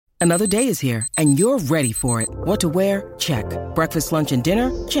Another day is here, and you're ready for it. What to wear? Check. Breakfast, lunch, and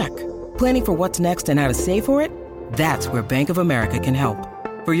dinner? Check. Planning for what's next and how to save for it? That's where Bank of America can help.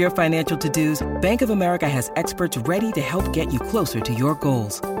 For your financial to-dos, Bank of America has experts ready to help get you closer to your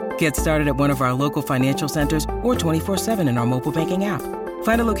goals. Get started at one of our local financial centers or 24/7 in our mobile banking app.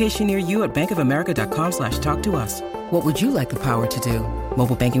 Find a location near you at bankofamerica.com/talktous. What would you like the power to do?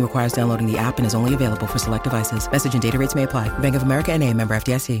 Mobile banking requires downloading the app and is only available for select devices. Message and data rates may apply. Bank of America N.A., member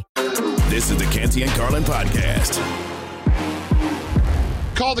FDIC. This is the Canty and Carlin podcast.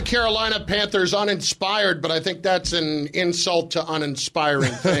 Call the Carolina Panthers uninspired, but I think that's an insult to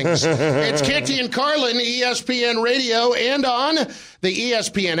uninspiring things. It's Canty and Carlin, ESPN Radio, and on the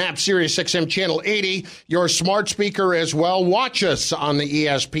ESPN app, Sirius XM Channel 80, your smart speaker as well. Watch us on the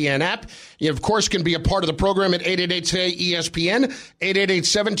ESPN app. You, of course, can be a part of the program at 888-ESPN,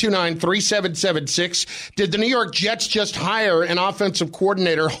 888-729-3776. Did the New York Jets just hire an offensive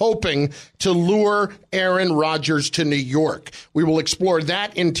coordinator hoping to lure Aaron Rodgers to New York? We will explore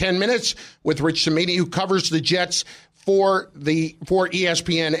that in 10 minutes with Rich Cimini, who covers the Jets for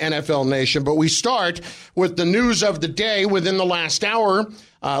ESPN NFL Nation. But we start with the news of the day within the last hour.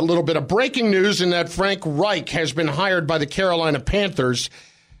 A little bit of breaking news in that Frank Reich has been hired by the Carolina Panthers.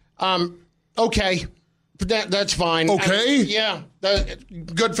 Okay, that's fine. Okay?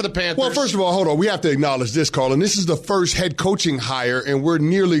 Good for the Panthers. Well, first of all, hold on. We have to acknowledge this, Carlin. This is the first head coaching hire, and we're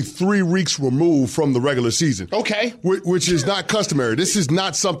nearly 3 weeks removed from the regular season. Okay. Which is not customary. This is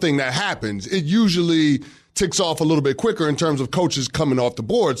not something that happens. It usually ticks off a little bit quicker in terms of coaches coming off the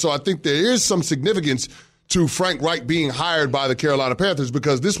board. So I think there is some significance to Frank Reich being hired by the Carolina Panthers,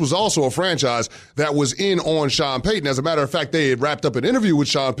 because this was also a franchise that was in on Sean Payton. As a matter of fact, they had wrapped up an interview with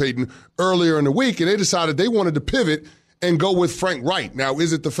Sean Payton earlier in the week, and they decided they wanted to pivot and go with Frank Reich. Now,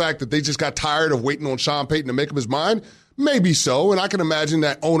 is it the fact that they just got tired of waiting on Sean Payton to make up his mind? Maybe so, and I can imagine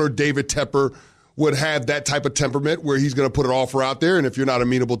that owner David Tepper would have that type of temperament where he's going to put an offer out there, and if you're not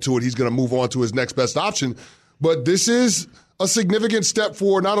amenable to it, he's going to move on to his next best option. But this is a significant step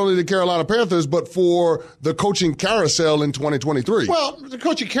for not only the Carolina Panthers, but for the coaching carousel in 2023. Well, the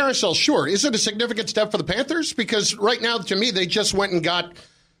coaching carousel, sure. Is it a significant step for the Panthers? Because right now, to me, they just went and got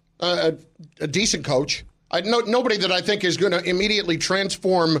a decent coach. Nobody that I think is going to immediately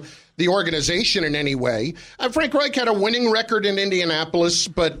transform the organization in any way. Frank Reich had a winning record in Indianapolis,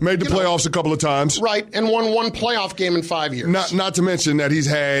 but made the playoffs a couple of times. Right, and won one playoff game in 5 years. Not to mention that he's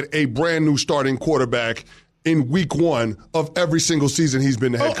had a brand new starting quarterback in week 1 of every single season he's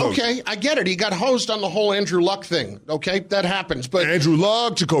been the head coach. Okay, I get it. He got hosed on the whole Andrew Luck thing. Okay, that happens. But Andrew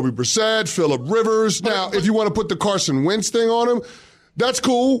Luck, Jacoby Brissett, Phillip Rivers. Now, if you want to put the Carson Wentz thing on him, that's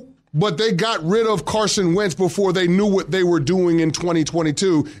cool. But they got rid of Carson Wentz before they knew what they were doing in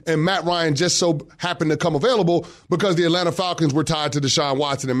 2022, and Matt Ryan just so happened to come available because the Atlanta Falcons were tied to Deshaun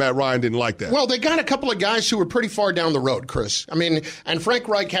Watson, and Matt Ryan didn't like that. Well, they got a couple of guys who were pretty far down the road, Chris. I mean, and Frank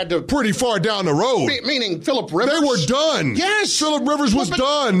Reich had to... Pretty far down the road? Meaning Phillip Rivers. They were done. Yes. Phillip Rivers was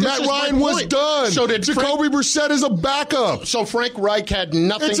done. Matt Ryan was done. So did Jacoby Brissett is a backup. So Frank Reich had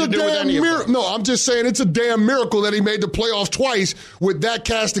nothing to do with any of them. No, I'm just saying it's a damn miracle that he made the playoffs twice with that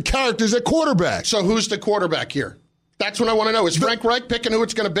cast of characters at quarterback. So who's the quarterback here? That's what I want to know. Is Frank Reich picking who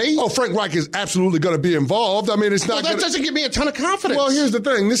it's going to be? Oh, Frank Reich is absolutely going to be involved. I mean, it's not. Well, that doesn't give me a ton of confidence. Well, here's the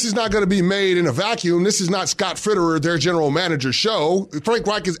thing. This is not going to be made in a vacuum. This is not Scott Fitterer, their general manager, show. Frank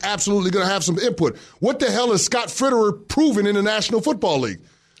Reich is absolutely going to have some input. What the hell is Scott Fitterer proven in the National Football League?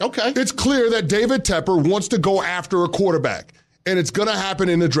 Okay. It's clear that David Tepper wants to go after a quarterback, and it's going to happen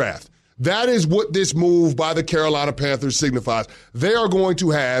in the draft. That is what this move by the Carolina Panthers signifies. They are going to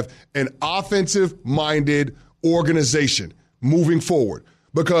have an offensive-minded organization moving forward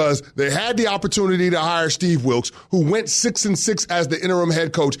because they had the opportunity to hire Steve Wilks, who went 6-6 as the interim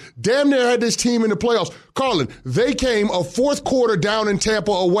head coach, damn near had this team in the playoffs. Carlin, they came a fourth quarter down in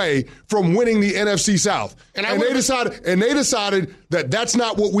Tampa away from winning the NFC South. And they decided that that's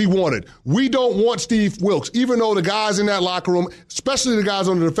not what we wanted. We don't want Steve Wilks, even though the guys in that locker room, especially the guys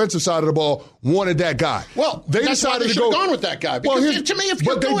on the defensive side of the ball, wanted that guy. Well, that's why they should have gone with that guy. Because to me, if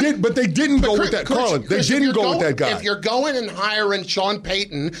you're but they didn't go with that, Carlin. They didn't go with that guy. If you're going and hiring Sean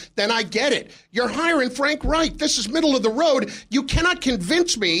Payton, then I get it. You're hiring Frank Reich. This is middle of the road. You cannot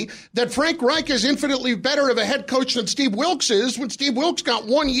convince me that Frank Reich is infinitely better of a head coach than Steve Wilks is when Steve Wilks got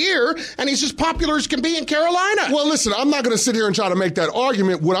 1 year and he's as popular as can be in Carolina. Well, listen, I'm not going to sit here and try to make that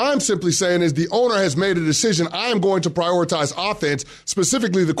argument. What I'm simply saying is the owner has made a decision. I am going to prioritize offense,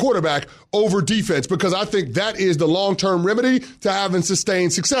 specifically the quarterback, over defense because I think that is the long-term remedy to having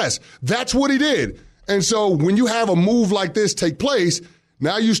sustained success. That's what he did. And so when you have a move like this take place,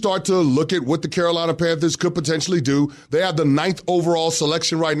 Now you start to look at what the Carolina Panthers could potentially do. They have the 9th overall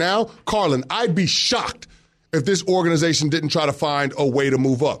selection right now. Carlin, I'd be shocked if this organization didn't try to find a way to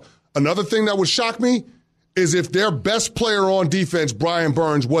move up. Another thing that would shock me is if their best player on defense, Brian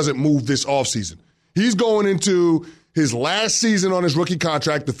Burns, wasn't moved this offseason. He's going into his last season on his rookie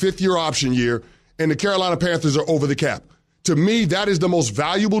contract, the 5th-year option year, and the Carolina Panthers are over the cap. To me, that is the most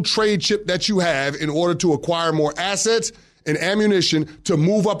valuable trade chip that you have in order to acquire more assets and ammunition to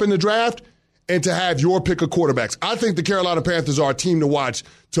move up in the draft and to have your pick of quarterbacks. I think the Carolina Panthers are a team to watch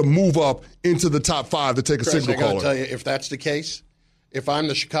to move up into the top 5 to take a signal caller. I got to tell you, if that's the case, if I'm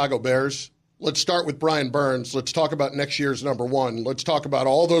the Chicago Bears, let's start with Brian Burns. Let's talk about next year's number 1. Let's talk about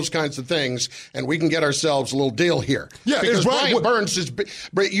all those kinds of things, and we can get ourselves a little deal here. Yeah, because Brian Burns is.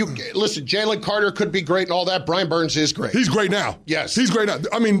 Listen, Jalen Carter could be great and all that. Brian Burns is great. He's great now. Yes, he's great now.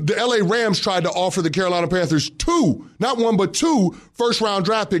 I mean, the LA Rams tried to offer the Carolina Panthers 2, not 1, but 2 first-round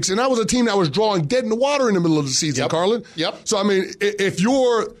draft picks, and that was a team that was drawing dead in the water in the middle of the season. Carlin. Yep. So I mean, if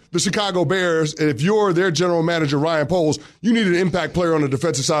you're the Chicago Bears, and if you're their general manager, Ryan Poles, you need an impact player on the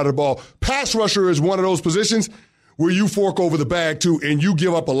defensive side of the ball. Pass rusher is one of those positions where you fork over the bag to and you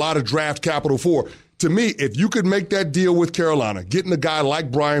give up a lot of draft capital for. To me, if you could make that deal with Carolina, getting a guy like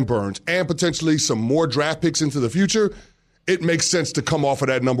Brian Burns and potentially some more draft picks into the future, it makes sense to come off of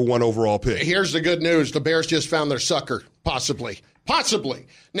that number 1 overall pick. Here's the good news. The Bears just found their sucker, possibly. Possibly.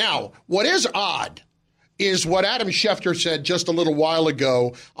 Now, what is odd is what Adam Schefter said just a little while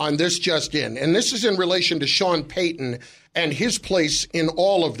ago on This Just In. And this is in relation to Sean Payton and his place in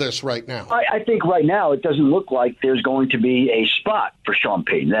all of this right now. I think right now it doesn't look like there's going to be a spot for Sean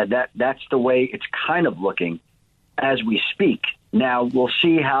Payton. That's the way it's kind of looking as we speak. Now, we'll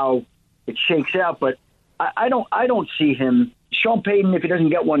see how it shakes out, but I don't see him. Sean Payton, if he doesn't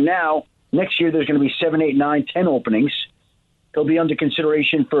get one now, next year there's going to be 7, 8, 9, 10 openings. He'll be under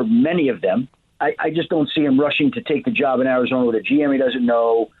consideration for many of them. I just don't see him rushing to take the job in Arizona with a GM he doesn't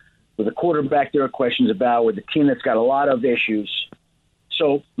know, with a quarterback there are questions about, with a team that's got a lot of issues.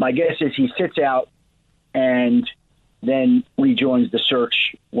 So my guess is he sits out and then rejoins the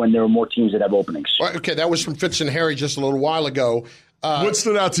search when there are more teams that have openings. Well, okay, that was from Fitz and Harry just a little while ago. What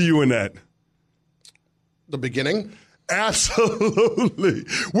stood out to you in that? The beginning? Absolutely.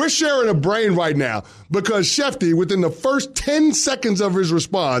 We're sharing a brain right now because Shefty, within the first 10 seconds of his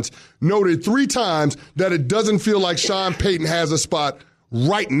response, noted 3 times that it doesn't feel like Sean Payton has a spot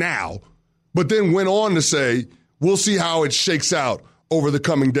right now, but then went on to say, we'll see how it shakes out over the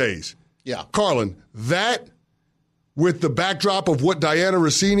coming days. Yeah. Carlin, that with the backdrop of what Diana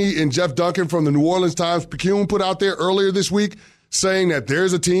Rossini and Jeff Duncan from the New Orleans Times-Picayune put out there earlier this week, saying that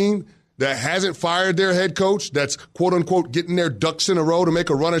there's a team that hasn't fired their head coach, that's quote-unquote getting their ducks in a row to make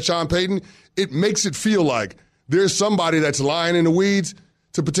a run at Sean Payton, it makes it feel like there's somebody that's lying in the weeds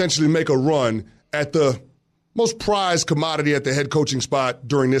to potentially make a run at the most prized commodity at the head coaching spot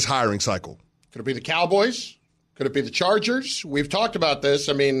during this hiring cycle. Could it be the Cowboys? Could it be the Chargers? We've talked about this.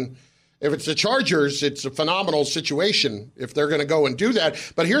 I mean, if it's the Chargers, it's a phenomenal situation if they're going to go and do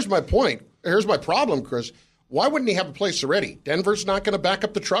that. But here's my point. Here's my problem, Chris. Why wouldn't he have a place already? Denver's not going to back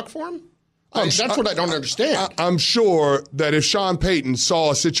up the truck for him? That's what I don't understand. I'm sure that if Sean Payton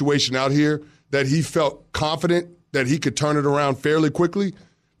saw a situation out here that he felt confident that he could turn it around fairly quickly,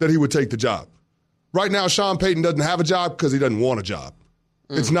 that he would take the job. Right now, Sean Payton doesn't have a job because he doesn't want a job.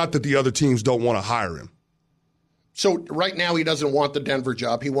 It's not that the other teams don't want to hire him. So right now he doesn't want the Denver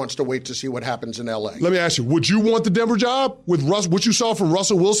job. He wants to wait to see what happens in L.A. Let me ask you, would you want the Denver job with what you saw from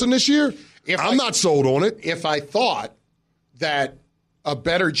Russell Wilson this year? I'm not sold on it. If I thought that a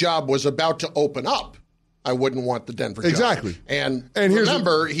better job was about to open up, I wouldn't want the Denver job. Exactly. And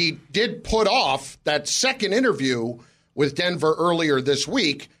remember, he did put off that second interview with Denver earlier this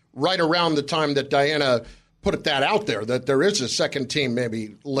week, right around the time that Diana put that out there, that there is a second team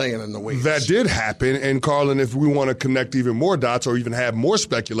maybe laying in the weeds. That did happen. And, Carlin, if we want to connect even more dots or even have more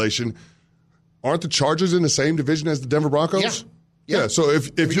speculation, aren't the Chargers in the same division as the Denver Broncos? Yeah. So if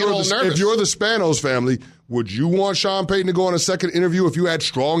you're the Spanos family, would you want Sean Payton to go on a second interview if you had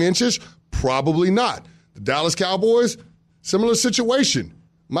strong interest? Probably not. The Dallas Cowboys, similar situation.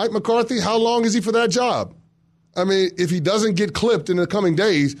 Mike McCarthy, how long is he for that job? I mean, if he doesn't get clipped in the coming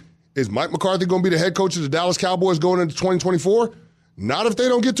days, is Mike McCarthy going to be the head coach of the Dallas Cowboys going into 2024? Not if they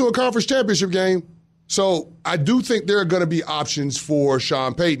don't get to a conference championship game. So I do think there are going to be options for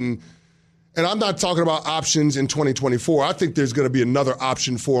Sean Payton. And I'm not talking about options in 2024. I think there's going to be another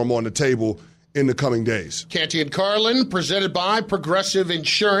option for him on the table in the coming days. Canty and Carlin, presented by Progressive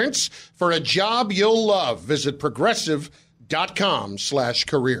Insurance. For a job you'll love, visit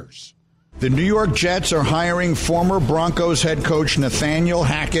progressive.com/careers. The New York Jets are hiring former Broncos head coach Nathaniel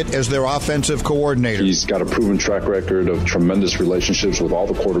Hackett as their offensive coordinator. He's got a proven track record of tremendous relationships with all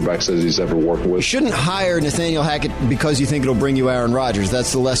the quarterbacks that he's ever worked with. You shouldn't hire Nathaniel Hackett because you think it'll bring you Aaron Rodgers.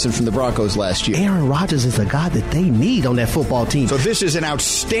 That's the lesson from the Broncos last year. Aaron Rodgers is a guy that they need on that football team. So this is an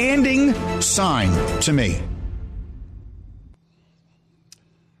outstanding sign to me.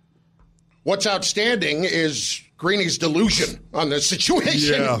 What's outstanding is Greeny's delusion on the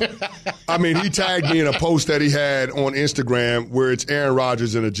situation. Yeah. I mean, he tagged me in a post that he had on Instagram where it's Aaron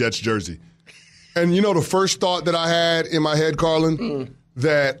Rodgers in a Jets jersey. And you know the first thought that I had in my head, Carlin?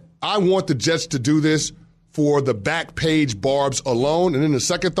 That I want the Jets to do this for the back page barbs alone. And then the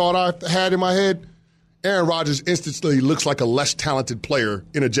second thought I had in my head, Aaron Rodgers instantly looks like a less talented player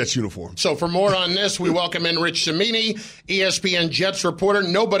in a Jets uniform. So for more on this, we welcome in Rich Cimini, ESPN Jets reporter.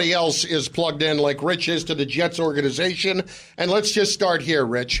 Nobody else is plugged in like Rich is to the Jets organization. And let's just start here,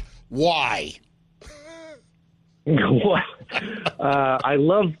 Rich. Why? I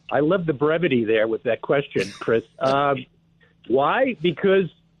love the brevity there with that question, Chris. Why? Because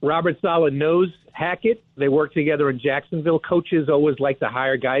Robert Saleh knows Hackett. They work together in Jacksonville. Coaches always like to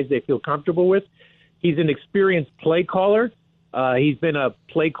hire guys they feel comfortable with. He's an experienced play caller. He's been a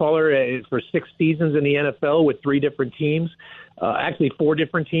play caller for 6 seasons in the NFL with 3 different teams, actually 4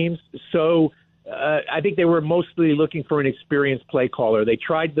 different teams. So I think they were mostly looking for an experienced play caller. They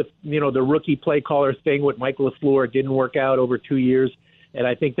tried the rookie play caller thing with Mike LaFleur. It didn't work out over 2 years. And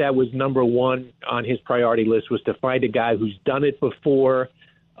I think that was number 1 on his priority list, was to find a guy who's done it before.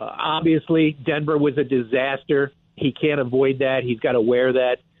 Obviously, Denver was a disaster. He can't avoid that. He's got to wear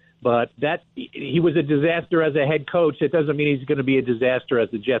that. But he was a disaster as a head coach. It doesn't mean he's going to be a disaster as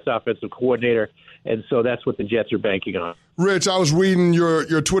the Jets offensive coordinator. And so that's what the Jets are banking on. Rich, I was reading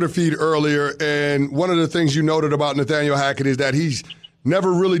your Twitter feed earlier, and one of the things you noted about Nathaniel Hackett is that he's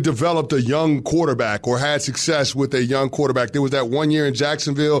never really developed a young quarterback or had success with a young quarterback. There was that 1 year in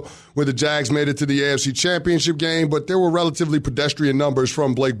Jacksonville where the Jags made it to the AFC Championship game, but there were relatively pedestrian numbers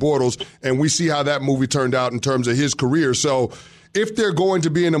from Blake Bortles, and we see how that movie turned out in terms of his career. So if they're going to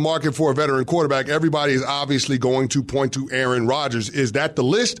be in the market for a veteran quarterback, everybody is obviously going to point to Aaron Rodgers. Is that the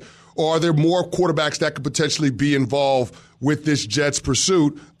list, or are there more quarterbacks that could potentially be involved with this Jets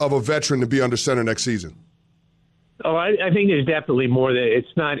pursuit of a veteran to be under center next season? Oh, I think there's definitely more.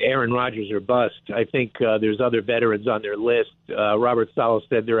 It's not Aaron Rodgers or bust. I think there's other veterans on their list. Robert Saleh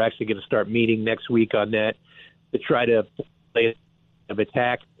said they're actually going to start meeting next week on that to try to play an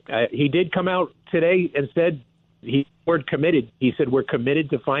attack. He did come out today and said word committed. He said, we're committed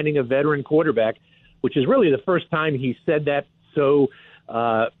to finding a veteran quarterback, which is really the first time he said that so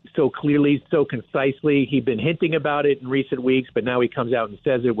clearly, so concisely. He'd been hinting about it in recent weeks, but now he comes out and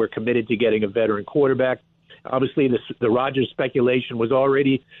says it. We're committed to getting a veteran quarterback. Obviously, the Rodgers speculation was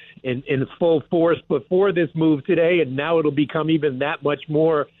already in full force before this move today, and now it'll become even that much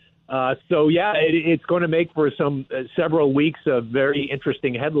more. It's going to make for several weeks of very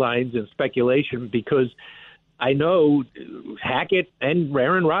interesting headlines and speculation, because I know Hackett and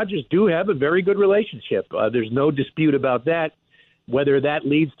Aaron Rodgers do have a very good relationship. There's no dispute about that. Whether that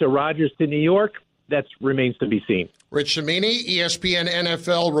leads to Rodgers to New York, that remains to be seen. Rich Cimini, ESPN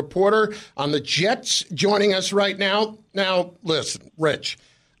NFL reporter on the Jets, joining us right now. Now, listen, Rich,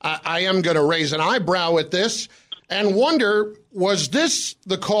 I am going to raise an eyebrow at this and wonder, was this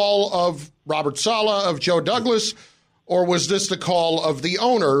the call of Robert Saleh, of Joe Douglas, or was this the call of the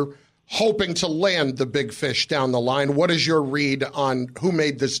owner hoping to land the big fish down the line? What is your read on who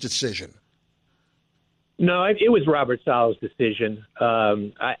made this decision? No, it was Robert Saleh's decision.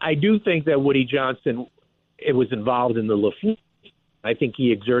 I do think that Woody Johnson was involved in the LaFleur. I think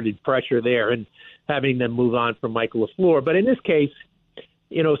he exerted pressure there and having them move on from Michael LaFleur. But in this case,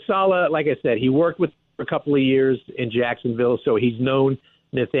 Saleh, like I said, he worked with for a couple of years in Jacksonville, so he's known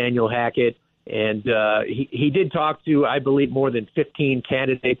Nathaniel Hackett. And he did talk to, I believe, more than 15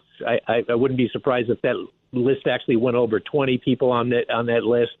 candidates. I wouldn't be surprised if that list actually went over 20 people on that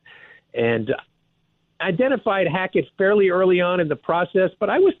list. And identified Hackett fairly early on in the process, but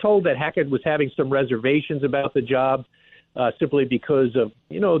I was told that Hackett was having some reservations about the job simply because of,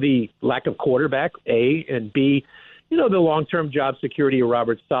 the lack of quarterback, A, and B, the long-term job security of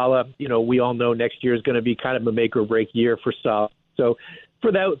Robert Saleh. We all know next year is going to be kind of a make-or-break year for Saleh. So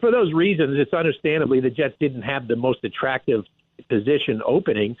for those reasons, it's understandably the Jets didn't have the most attractive position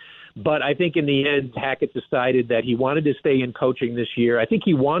opening. But I think in the end, Hackett decided that he wanted to stay in coaching this year. I think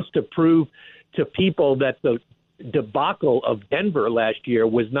he wants to prove to people that the debacle of Denver last year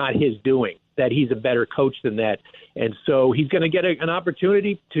was not his doing, that he's a better coach than that. And so he's going to get an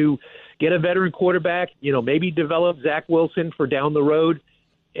opportunity to get a veteran quarterback, maybe develop Zach Wilson for down the road.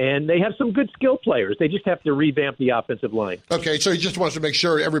 And they have some good skill players. They just have to revamp the offensive line. Okay, so he just wants to make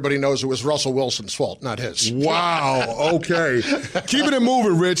sure everybody knows it was Russell Wilson's fault, not his. Wow. Okay. Keeping it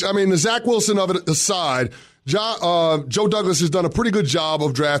moving, Rich. I mean, the Zach Wilson of it aside, Joe Douglas has done a pretty good job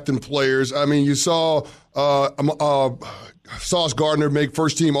of drafting players. I mean, you saw Sauce Gardner make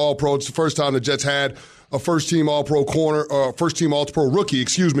first-team All-Pro. It's the first time the Jets had a first-team All-Pro first-team All-Pro rookie,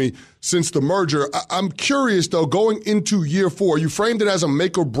 since the merger. I'm curious, though, going into year 4, you framed it as a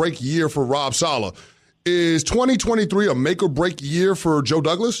make-or-break year for Rob Saleh. Is 2023 a make-or-break year for Joe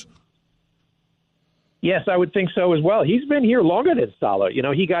Douglas? Yes, I would think so as well. He's been here longer than Saleh. You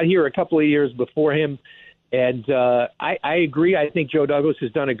know, he got here a couple of years before him, and I agree. I think Joe Douglas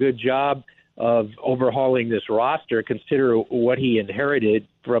has done a good job of overhauling this roster, consider what he inherited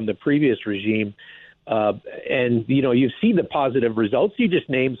from the previous regime. And, you know, you see the positive results. You just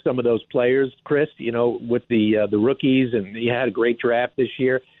named some of those players, Chris, you know, with the rookies, and you had a great draft this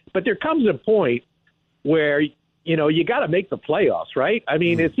year. But there comes a point where, you know, you got to make the playoffs, right? I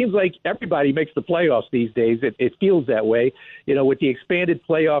mean, it seems like everybody makes the playoffs these days. It feels that way. You know, with the expanded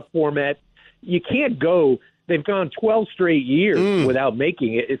playoff format, you can't go. They've gone 12 straight years without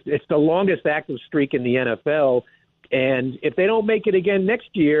making it. It's the longest active streak in the NFL. And if they don't make it again next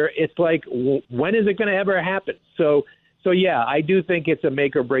year, it's like, when is it going to ever happen? So yeah, I do think it's a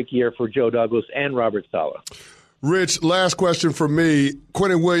make-or-break year for Joe Douglas and Robert Saleh. Rich, last question for me.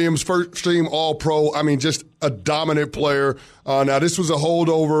 Quinnen Williams, first-team All-Pro. I mean, just a dominant player. Now, this was a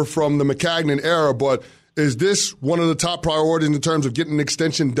holdover from the Maccagnan era, but is this one of the top priorities in terms of getting an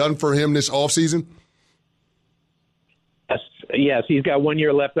extension done for him this offseason? Yes, he's got 1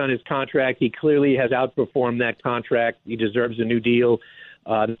 year left on his contract. He clearly has outperformed that contract. He deserves a new deal.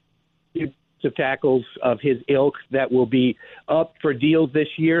 Of tackles of his ilk that will be up for deals this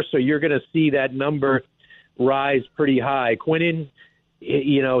year, so you're going to see that number rise pretty high. Quinnen,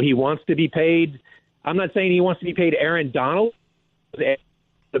 you know, he wants to be paid. I'm not saying he wants to be paid Aaron Donald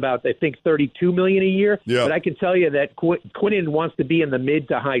about, I think, $32 million a year, but I can tell you that Quinnen wants to be in the mid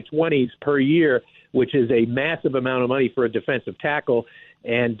to high 20s per year, which is a massive amount of money for a defensive tackle.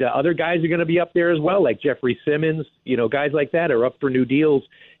 And other guys are going to be up there as well, like Jeffrey Simmons. You know, guys like that are up for new deals.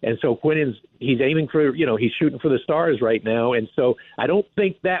 And so Quinnen's, he's aiming for, you know, he's shooting for the stars right now. And so I don't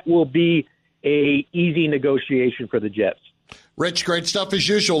think that will be a easy negotiation for the Jets. Rich, great stuff as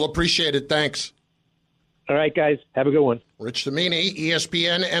usual. Appreciate it. Thanks. All right, guys. Have a good one. Rich Cimini,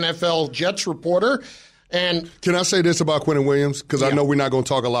 ESPN NFL Jets reporter. And can I say this about Quinnen Williams? Because I know we're not going to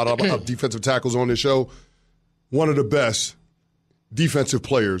talk a lot about defensive tackles on this show. One of the best defensive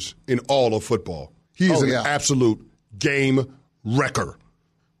players in all of football. He is an absolute game wrecker.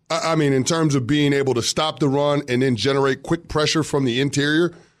 I mean, in terms of being able to stop the run and then generate quick pressure from the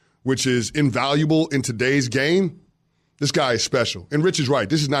interior, which is invaluable in today's game, this guy is special. And Rich is right.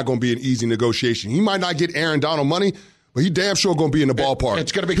 This is not going to be an easy negotiation. He might not get Aaron Donald money, but he damn sure going to be in the ballpark.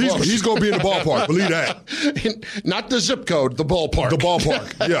 It's going to be close. He's going to be in the ballpark. Believe that. Not the zip code, the ballpark. The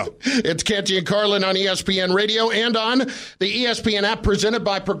ballpark, yeah. It's Canty and Carlin on ESPN Radio and on the ESPN app presented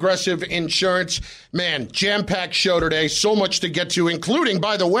by Progressive Insurance. Man, jam-packed show today. So much to get to, including,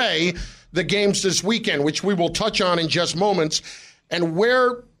 by the way, the games this weekend, which we will touch on in just moments, and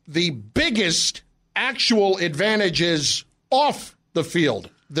where the biggest actual advantage is off the field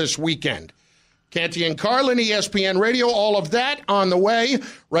this weekend. Canty and Carlin, ESPN Radio, all of that on the way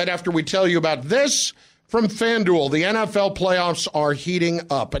right after we tell you about this from FanDuel. The NFL playoffs are heating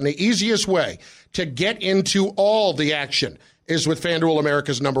up, and the easiest way to get into all the action is with FanDuel,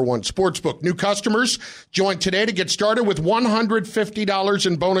 America's #1 sportsbook. New customers join today to get started with $150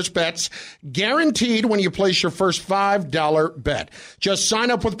 in bonus bets guaranteed when you place your first $5 bet. Just sign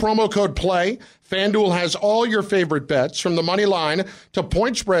up with promo code PLAY. FanDuel has all your favorite bets, from the money line to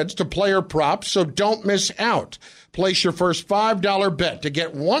point spreads to player props, so don't miss out. Place your first $5 bet to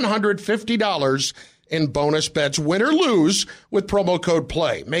get $150 in bonus bets, win or lose, with promo code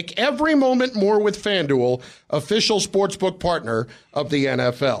PLAY. Make every moment more with FanDuel, official sportsbook partner of the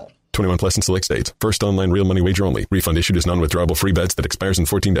NFL. 21 plus in select states. First online real money wager only. Refund issued as non-withdrawable free bets that expires in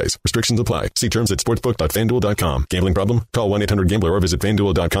 14 days. Restrictions apply. See terms at sportsbook.fanduel.com. Gambling problem? Call 1-800-GAMBLER or visit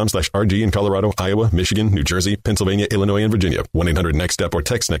fanduel.com/RG in Colorado, Iowa, Michigan, New Jersey, Pennsylvania, Illinois, and Virginia. 1-800-NEXT-STEP or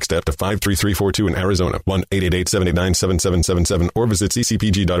text NEXT-STEP to 53342 in Arizona. 1-888-789-7777 or visit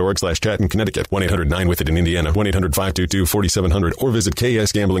ccpg.org/chat in Connecticut. 1-800-9-WITH-IT in Indiana. 1-800-522-4700 or visit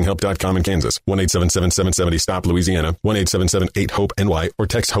ksgamblinghelp.com in Kansas. 1-877-770-STOP Louisiana. 1-877-8-HOPE-NY or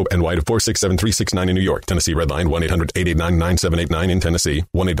text HOPE-NY to 467-369 in New York. Tennessee Redline 1-800-889-9789 in Tennessee.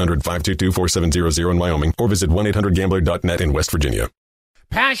 1-800-522-4700 in Wyoming or visit 1-800-GAMBLER.net in West Virginia.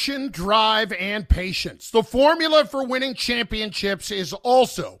 Passion, drive, and patience. The formula for winning championships is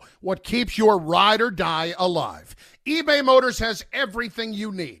also what keeps your ride or die alive. eBay Motors has everything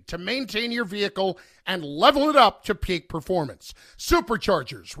you need to maintain your vehicle and level it up to peak performance.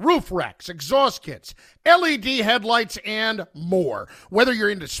 Superchargers, roof racks, exhaust kits, LED headlights, and more. Whether you're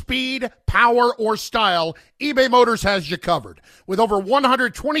into speed, power, or style, eBay Motors has you covered. With over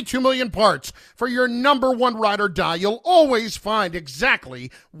 122 million parts for your number one ride or die, you'll always find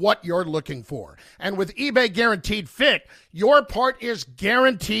exactly what you're looking for. And with eBay Guaranteed Fit, your part is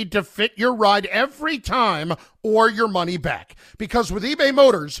guaranteed to fit your ride every time or your money back. Because with eBay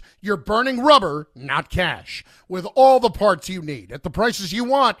Motors, you're burning rubber, not cash. With all the parts you need at the prices you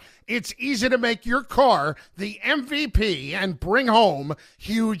want, it's easy to make your car the MVP and bring home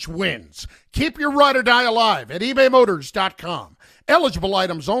huge wins. Keep your ride or die alive at ebaymotors.com. Eligible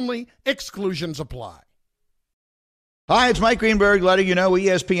items only. Exclusions apply. Hi, it's Mike Greenberg letting you know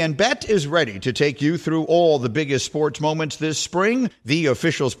ESPN Bet is ready to take you through all the biggest sports moments this spring. The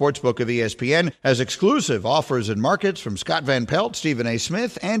official sportsbook of ESPN has exclusive offers and markets from Scott Van Pelt, Stephen A.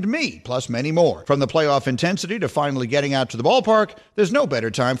 Smith, and me, plus many more. From the playoff intensity to finally getting out to the ballpark, there's no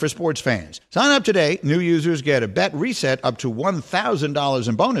better time for sports fans. Sign up today. New users get a bet reset up to $1,000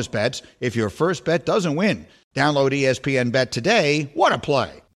 in bonus bets if your first bet doesn't win. Download ESPN Bet today. What a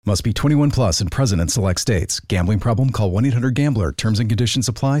play. Must be 21 plus and present in select states. Gambling problem? Call 1-800-GAMBLER. Terms and conditions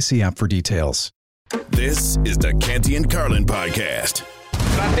apply. See app for details. This is the Canty and Carlin podcast.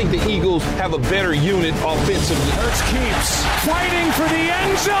 I think the Eagles have a better unit offensively. Hurts keeps fighting for the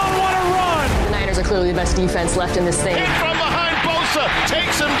end zone. What a run! The Niners are clearly the best defense left in this thing. Hit from behind, Bosa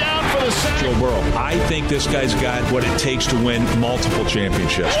takes him down for the sack. Joe Burrow. I think this guy's got what it takes to win multiple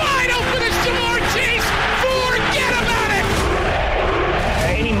championships. Wide open is Jamar Chase. Forget about it.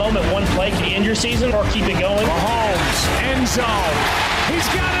 At any moment, one play can end your season or keep it going. Mahomes, end zone. He's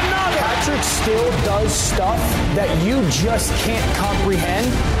got another. Patrick still does stuff that you just can't comprehend.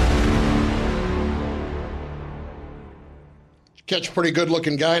 Catch a pretty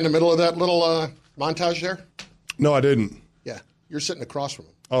good-looking guy in the middle of that little montage there? No, I didn't. Yeah, you're sitting across from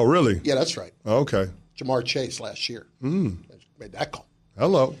him. Oh, really? Yeah, that's right. Okay. Jamar Chase last year. Made that call.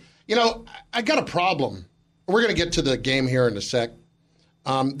 Hello. You know, I got a problem. We're going to get to the game here in a sec.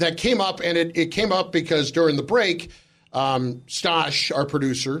 That came up, and it came up because during the break, Stash, our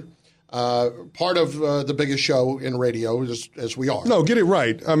producer, part of the biggest show in radio, as we are. No, get it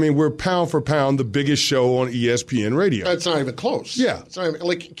right. I mean, we're pound for pound the biggest show on ESPN radio. It's not even close. Yeah. It's not even,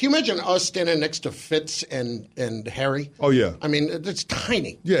 like, can you imagine us standing next to Fitz and Harry? Oh, yeah. I mean, it's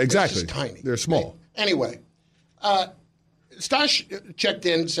tiny. Yeah, exactly. It's just tiny. They're small. Anyway, Stash checked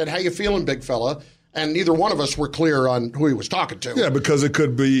in, said, "How you feeling, big fella?" And neither one of us were clear on who he was talking to. Yeah, because it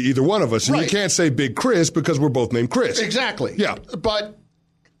could be either one of us. And right. You can't say Big Chris because we're both named Chris. Exactly. Yeah. But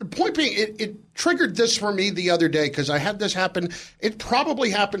the point being, it triggered this for me the other day because I had this happen. It probably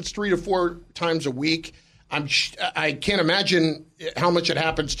happens 3 to 4 times a week. I can't imagine how much it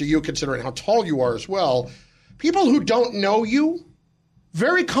happens to you considering how tall you are as well. People who don't know you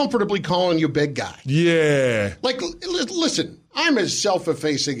very comfortably calling you big guy. Yeah. Like, listen, I'm as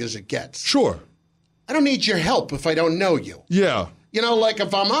self-effacing as it gets. Sure. I don't need your help if I don't know you. Yeah. You know, like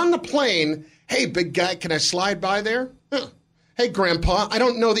if I'm on the plane, hey, big guy, can I slide by there? Huh. Hey, Grandpa, I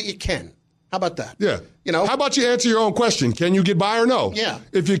don't know that you can. How about that? Yeah. You know, how about you answer your own question? Can you get by or no? Yeah.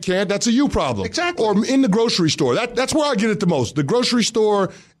 If you can't, that's a you problem. Exactly. Or in the grocery store. That's where I get it the most. The grocery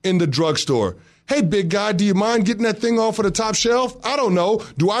store, in the drugstore. Hey, big guy, do you mind getting that thing off of the top shelf? I don't know.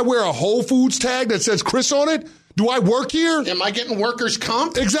 Do I wear a Whole Foods tag that says Chris on it? Do I work here? Am I getting workers'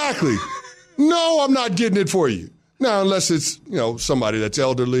 comp? Exactly. No, I'm not getting it for you. Now, unless it's, somebody that's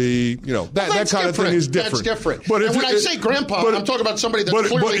elderly, that kind of thing is different. That's different. But when I say grandpa, I'm talking about somebody that's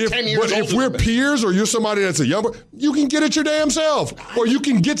clearly 10 years older. But if we're peers or you're somebody that's a younger, you can get it your damn self. Or you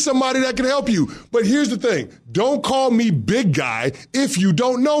can get somebody that can help you. But here's the thing. Don't call me big guy if you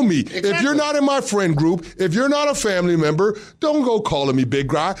don't know me. Exactly. If you're not in my friend group, if you're not a family member, don't go calling me big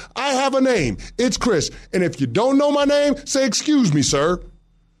guy. I have a name. It's Chris. And if you don't know my name, say, excuse me, sir.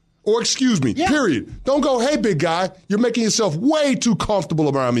 Or excuse me, period. Don't go, hey, big guy, you're making yourself way too comfortable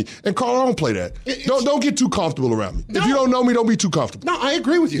around me. And Carl, I don't play that. Don't get too comfortable around me. No. If you don't know me, don't be too comfortable. No, I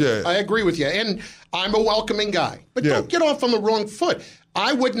agree with you. Yeah. I agree with you. And I'm a welcoming guy. But don't get off on the wrong foot.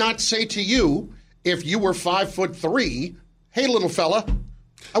 I would not say to you, if you were 5'3", hey, little fella.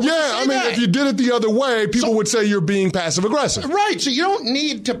 If you did it the other way, people would say you're being passive-aggressive. Right. So you don't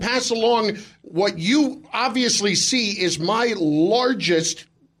need to pass along what you obviously see is my largest,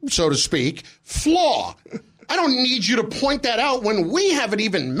 so to speak, flaw. I don't need you to point that out when we haven't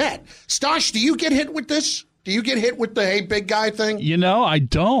even met. Stosh, do you get hit with this? Do you get hit with the hey big guy thing? I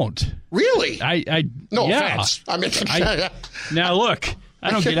don't. Really? No yeah. offense. I mean, now look,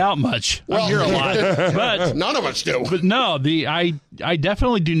 I don't get out much. Well, I'm here a lot, but none of us do. But no, I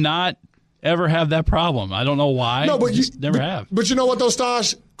definitely do not ever have that problem. I don't know why. No, but you never have. But you know what, though,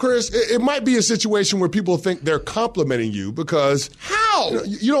 Stosh? Chris, it might be a situation where people think they're complimenting you because how?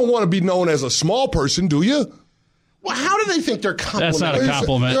 You don't want to be known as a small person, do you? Well, how do they think they're complimenting? That's not a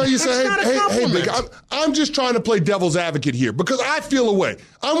compliment. You say, hey, big, I'm just trying to play devil's advocate here because I feel a way.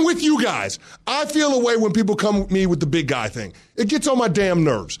 I'm with you guys. I feel a way when people come with me with the big guy thing. It gets on my damn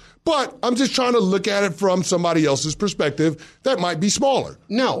nerves. But I'm just trying to look at it from somebody else's perspective that might be smaller.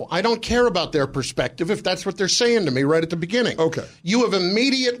 No, I don't care about their perspective if that's what they're saying to me right at the beginning. Okay. You have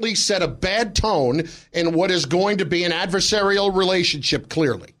immediately set a bad tone in what is going to be an adversarial relationship,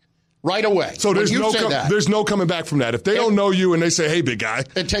 clearly. Right away. So there's no coming back from that. If they don't know you and they say, hey, big guy.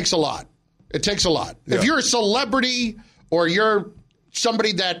 It takes a lot. It takes a lot. Yeah. If you're a celebrity or you're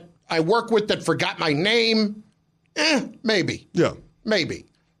somebody that I work with that forgot my name, maybe. Yeah. Maybe.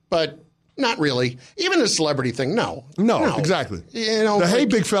 But not really. Even the celebrity thing, no. No, exactly. Hey,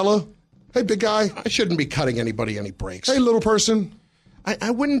 big fella. Hey, big guy. I shouldn't be cutting anybody any breaks. Hey, little person.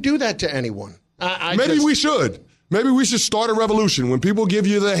 I wouldn't do that to anyone. We should. Maybe we should start a revolution. When people give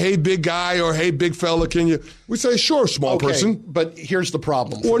you the hey, big guy or hey, big fella, we say, sure, small person. But here's the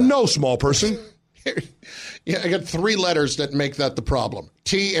problem. Or no, small person. I got 3 letters that make that the problem.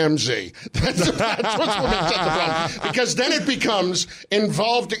 TMZ. That's what's what makes that the problem. Because then it becomes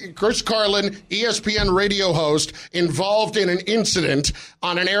involved, Chris Carlin, ESPN radio host, involved in an incident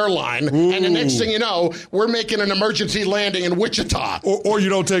on an airline. Ooh. And the next thing you know, we're making an emergency landing in Wichita. Or you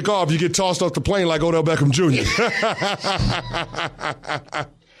don't take off. You get tossed off the plane like Odell Beckham Jr.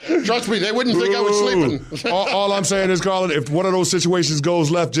 Trust me, they wouldn't think I was sleeping. all I'm saying is, Carlin, if one of those situations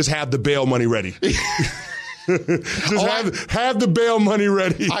goes left, just have the bail money ready. Have the bail money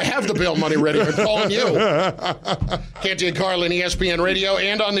ready. I have the bail money ready. I'm calling you. Canty and Carlin, ESPN Radio,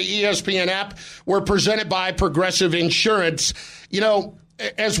 and on the ESPN app. We're presented by Progressive Insurance.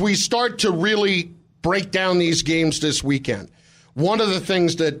 As we start to really break down these games this weekend, one of the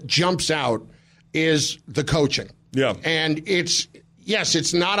things that jumps out is the coaching. Yeah. And it's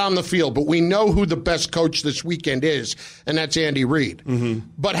not on the field, but we know who the best coach this weekend is, and that's Andy Reid. Mm-hmm.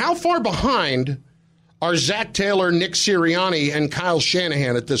 But how far behind are Zach Taylor, Nick Sirianni, and Kyle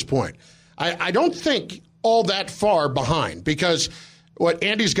Shanahan at this point? I don't think all that far behind because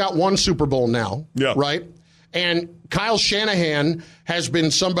Andy's got 1 Super Bowl now, right? And Kyle Shanahan has been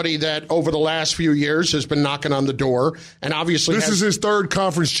somebody that over the last few years has been knocking on the door, and obviously this is his 3rd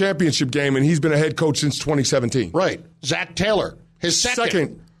conference championship game, and he's been a head coach since 2017. Right. Zach Taylor, his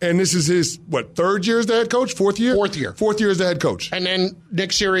second. And this is his, 3rd year as the head coach? 4th year? 4th year. 4th year as the head coach. And then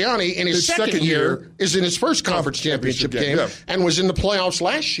Nick Sirianni, in his second year, is in his first conference championship game and was in the playoffs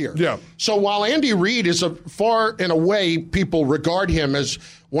last year. Yeah. So while Andy Reid is far and away, people regard him as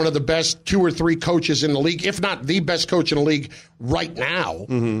one of the best 2 or 3 coaches in the league, if not the best coach in the league right now,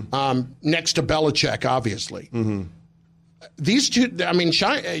 next to Belichick, obviously. Mm-hmm. These two,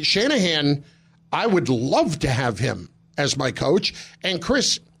 Shanahan, I would love to have him as my coach. And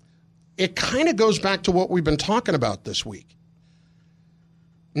Chris, it kind of goes back to what we've been talking about this week.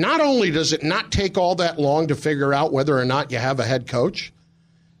 Not only does it not take all that long to figure out whether or not you have a head coach,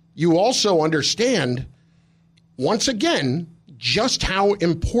 you also understand, once again, just how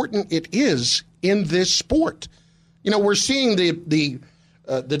important it is in this sport. We're seeing the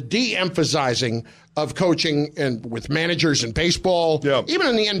de-emphasizing of coaching and with managers in baseball, even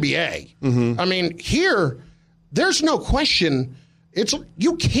in the NBA. Mm-hmm. Here, there's no question.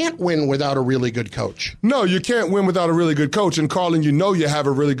 You can't win without a really good coach. No, you can't win without a really good coach. And, Carlin, you have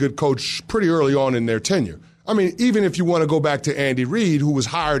a really good coach pretty early on in their tenure. Even if you want to go back to Andy Reid, who was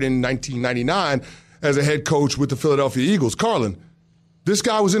hired in 1999 as a head coach with the Philadelphia Eagles. Carlin, this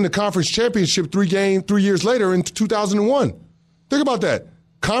guy was in the conference championship 3 years later in 2001. Think about that.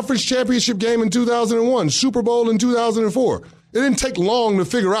 Conference championship game in 2001, Super Bowl in 2004. It didn't take long to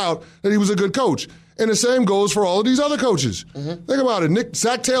figure out that he was a good coach. And the same goes for all of these other coaches. Mm-hmm. Think about it.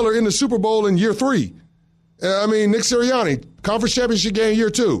 Zach Taylor in the Super Bowl in year 3. Nick Sirianni, conference championship game year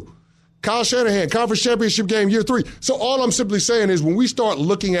 2. Kyle Shanahan, conference championship game year 3. So all I'm simply saying is when we start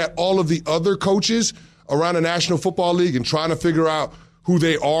looking at all of the other coaches around the National Football League and trying to figure out who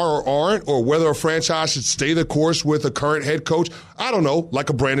they are or aren't, or whether a franchise should stay the course with a current head coach, I don't know, like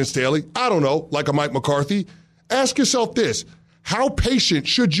a Brandon Staley. I don't know, like a Mike McCarthy. Ask yourself this. How patient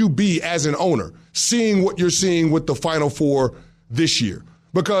should you be as an owner seeing what you're seeing with the Final Four this year?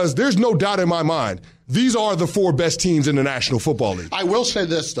 Because there's no doubt in my mind, these are the 4 best teams in the National Football League. I will say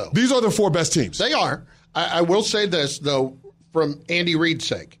this, though. These are the 4 best teams. They are. I will say this, though, from Andy Reid's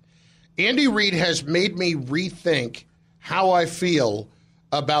sake. Andy Reid has made me rethink how I feel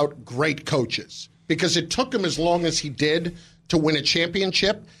about great coaches, because it took him as long as he did to win a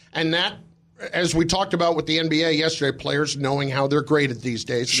championship. And that, as we talked about with the NBA yesterday, players knowing how they're graded these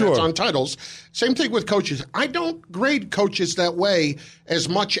days. Sure. That's on titles. Same thing with coaches. I don't grade coaches that way as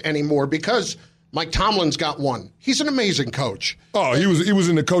much anymore because Mike Tomlin's got one. He's an amazing coach. Oh, he was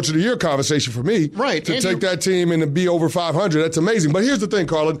in the Coach of the Year conversation for me. Right. To take that team and to be over 500, that's amazing. But here's the thing,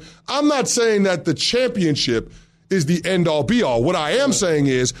 Carlin. I'm not saying that the championship is the end-all, be-all. What I am saying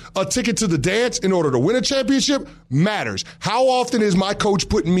is a ticket to the dance in order to win a championship matters. How often is my coach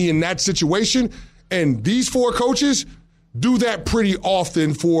putting me in that situation? And these 4 coaches do that pretty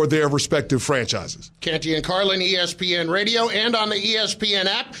often for their respective franchises. Canty and Carlin, ESPN Radio, and on the ESPN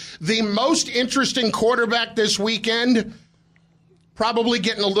app. The most interesting quarterback this weekend, probably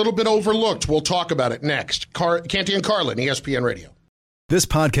getting a little bit overlooked. We'll talk about it next. Canty and Carlin, ESPN Radio. This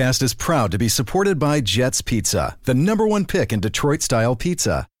podcast is proud to be supported by Jets Pizza, the #1 pick in Detroit-style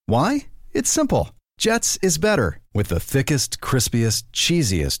pizza. Why? It's simple. Jets is better. With the thickest, crispiest,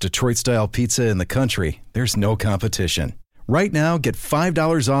 cheesiest Detroit-style pizza in the country, there's no competition. Right now, get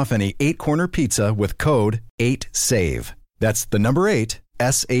 $5 off any 8-corner pizza with code 8SAVE. That's the number 8,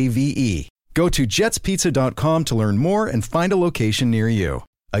 SAVE. Go to jetspizza.com to learn more and find a location near you.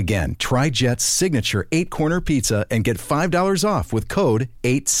 Again, try Jet's signature 8-corner pizza and get $5 off with code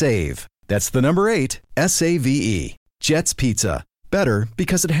 8SAVE. That's the number 8, SAVE. Jet's Pizza. Better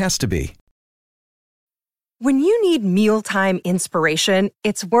because it has to be. When you need mealtime inspiration,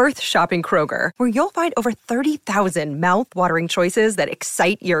 it's worth shopping Kroger, where you'll find over 30,000 mouth-watering choices that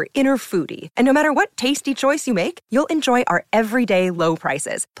excite your inner foodie. And no matter what tasty choice you make, you'll enjoy our everyday low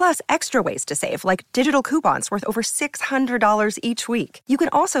prices, plus extra ways to save, like digital coupons worth over $600 each week. You can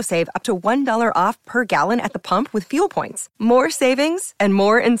also save up to $1 off per gallon at the pump with fuel points. More savings and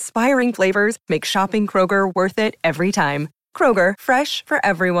more inspiring flavors make shopping Kroger worth it every time. Kroger, fresh for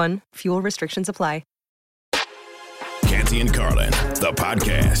everyone. Fuel restrictions apply. Canty and Carlin, the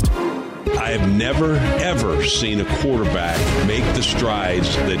podcast. I have never, ever seen a quarterback make the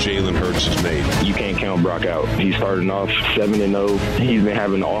strides that Jalen Hurts has made. You can't count Brock out. He's starting off 7-0. He's been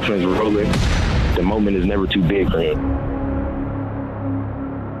having the offense rolling. The moment is never too big for him.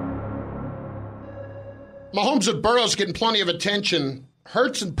 Mahomes and Burrow's getting plenty of attention.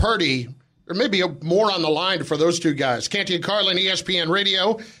 Hurts and Purdy, there may be more on the line for those two guys. Canty and Carlin, ESPN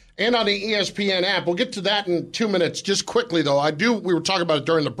Radio. And on the ESPN app. We'll get to that in 2 minutes. Just quickly, though, we were talking about it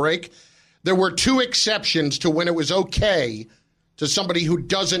during the break. There were 2 exceptions to when it was okay to somebody who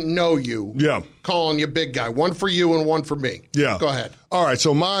doesn't know you calling you big guy. One for you and one for me. Yeah. Go ahead. All right,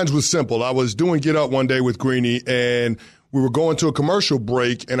 so mine was simple. I was doing Get Up one day with Greeny, and we were going to a commercial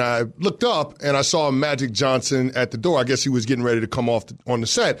break, and I looked up, and I saw Magic Johnson at the door. I guess he was getting ready to come off on the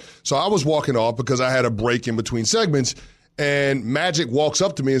set. So I was walking off because I had a break in between segments. And Magic walks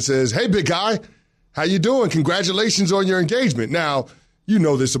up to me and says, "Hey, big guy, how you doing? Congratulations on your engagement." Now, you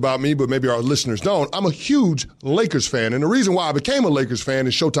know this about me, but maybe our listeners don't. I'm a huge Lakers fan. And the reason why I became a Lakers fan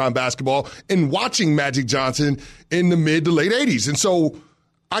is Showtime Basketball and watching Magic Johnson in the mid to late 80s. And so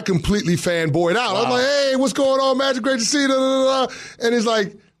I completely fanboyed out. Wow. I'm like, "Hey, what's going on, Magic? Great to see you." And it's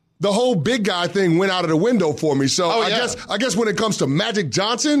like the whole big guy thing went out of the window for me. So I guess when it comes to Magic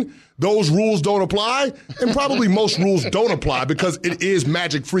Johnson, those rules don't apply, and probably most rules don't apply because it is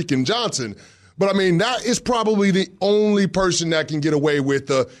Magic freaking Johnson. But, I mean, that is probably the only person that can get away with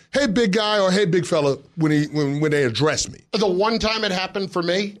the, "Hey, big guy," or "Hey, big fella," when they address me. The one time it happened for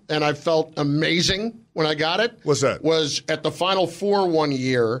me, and I felt amazing when I got it. What's that? Was at the Final Four one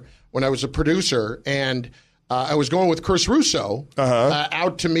year when I was a producer, and I was going with Chris Russo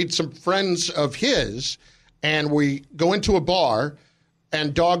out to meet some friends of his, and we go into a bar,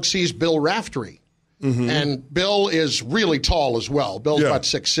 and Dog sees Bill Raftery. Mm-hmm. And Bill is really tall as well. Bill's about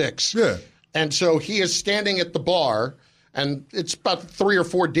 6'6". Yeah. And so he is standing at the bar, and it's about 3 or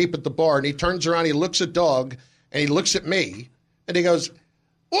 4 deep at the bar, and he turns around, he looks at Dog, and he looks at me, and he goes,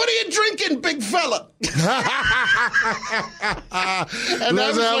 "What are you drinking, big fella?" And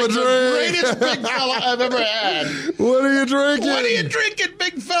Let's that have was a the drink. greatest big fella I've ever had. What are you drinking? What are you drinking,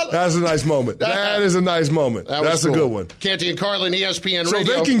 big fella? That's a nice moment. That is a nice moment. That's cool. a good one. Canty and Carlin, ESPN so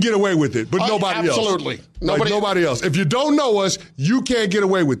Radio. So they can get away with it, but nobody absolutely. else. Absolutely. Nobody else. If you don't know us, you can't get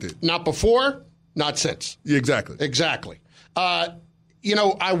away with it. Not before, not since. Exactly. Exactly. I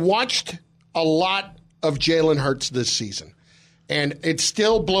watched a lot of Jalen Hurts this season, and it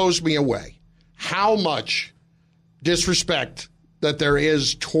still blows me away how much disrespect that there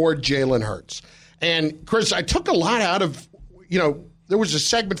is toward Jalen Hurts. And, Chris, I took a lot out of, there was a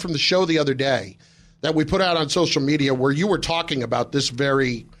segment from the show the other day that we put out on social media where you were talking about this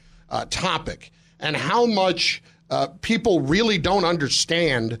very topic and how much people really don't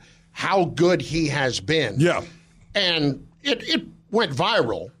understand how good he has been. Yeah. And it went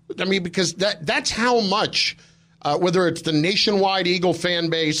viral. I mean, because that's how much, whether it's the nationwide Eagle fan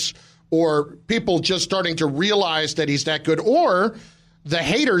base or people just starting to realize that he's that good, or the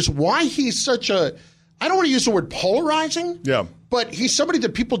haters, why he's such a, I don't want to use the word polarizing, but he's somebody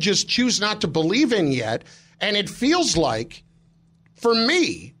that people just choose not to believe in yet. And it feels like, for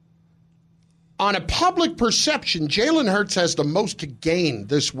me, on a public perception, Jalen Hurts has the most to gain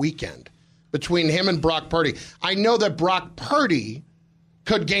this weekend between him and Brock Purdy. I know that Brock Purdy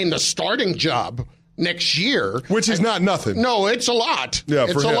could gain the starting job next year. Which is not nothing. No, it's a lot. Yeah,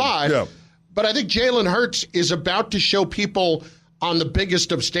 it's for him. a lot. Yeah. But I think Jalen Hurts is about to show people on the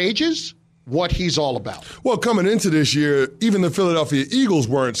biggest of stages what he's all about. Well, coming into this year, even the Philadelphia Eagles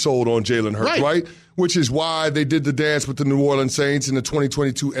weren't sold on Jalen Hurts, right? Which is why they did the dance with the New Orleans Saints in the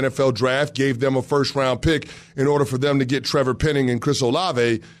 2022 NFL Draft, gave them a first-round pick in order for them to get Trevor Penning and Chris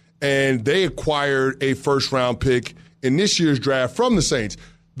Olave, and they acquired a first-round pick in this year's draft from the Saints.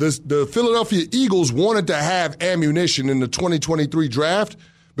 The Philadelphia Eagles wanted to have ammunition in the 2023 draft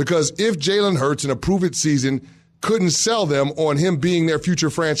because if Jalen Hurts in a prove-it season couldn't sell them on him being their future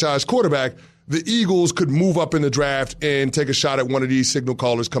franchise quarterback, the Eagles could move up in the draft and take a shot at one of these signal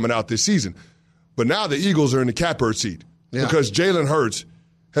callers coming out this season. But now the Eagles are in the catbird seat because Jalen Hurts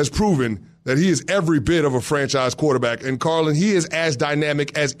has proven that he is every bit of a franchise quarterback. And, Carlin, he is as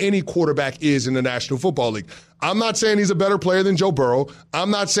dynamic as any quarterback is in the National Football League. I'm not saying he's a better player than Joe Burrow. I'm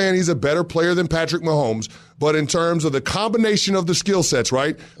not saying he's a better player than Patrick Mahomes. But in terms of the combination of the skill sets,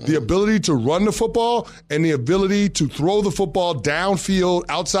 right, the ability to run the football and the ability to throw the football downfield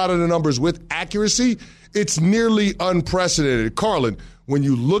outside of the numbers with accuracy, it's nearly unprecedented. Carlin, when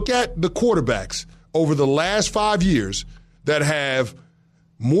you look at the quarterbacks over the last 5 years that have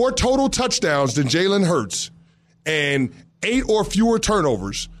more total touchdowns than Jalen Hurts and 8 or fewer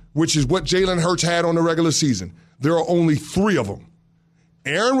turnovers, which is what Jalen Hurts had on the regular season, there are only 3 of them.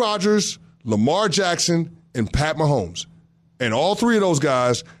 Aaron Rodgers, Lamar Jackson, and Pat Mahomes. And all 3 of those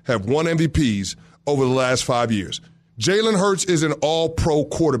guys have won MVPs over the last 5 years. Jalen Hurts is an all-pro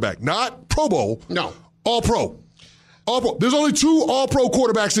quarterback. Not Pro Bowl. No. All-pro. All-pro. There's only 2 all-pro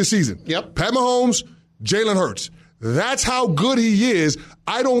quarterbacks this season. Yep. Pat Mahomes, Jalen Hurts. That's how good he is.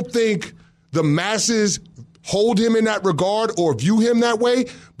 I don't think the masses hold him in that regard or view him that way,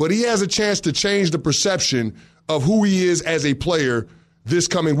 but he has a chance to change the perception of who he is as a player this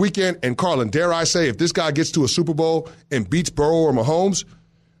coming weekend. And, Carlin, dare I say, if this guy gets to a Super Bowl and beats Burrow or Mahomes,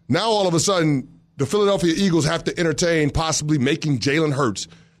 now all of a sudden the Philadelphia Eagles have to entertain possibly making Jalen Hurts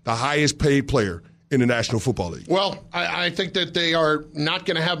the highest paid player in the National Football League. Well, I think that they are not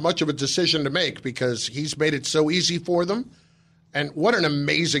going to have much of a decision to make because he's made it so easy for them. And what an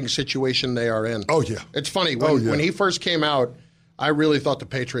amazing situation they are in. Oh, yeah. It's funny. When he first came out, I really thought the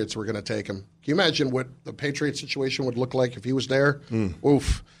Patriots were going to take him. Can you imagine what the Patriots situation would look like if he was there?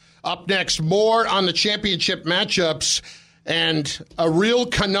 Oof. Up next, more on the championship matchups, and a real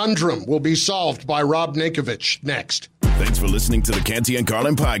conundrum will be solved by Rob Ninkovich next. Thanks for listening to the Canty and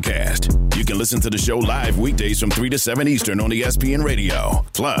Carlin podcast. You can listen to the show live weekdays from 3 to 7 Eastern on ESPN Radio.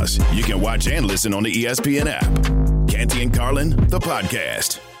 Plus, you can watch and listen on the ESPN app. Canty and Carlin, the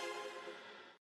podcast.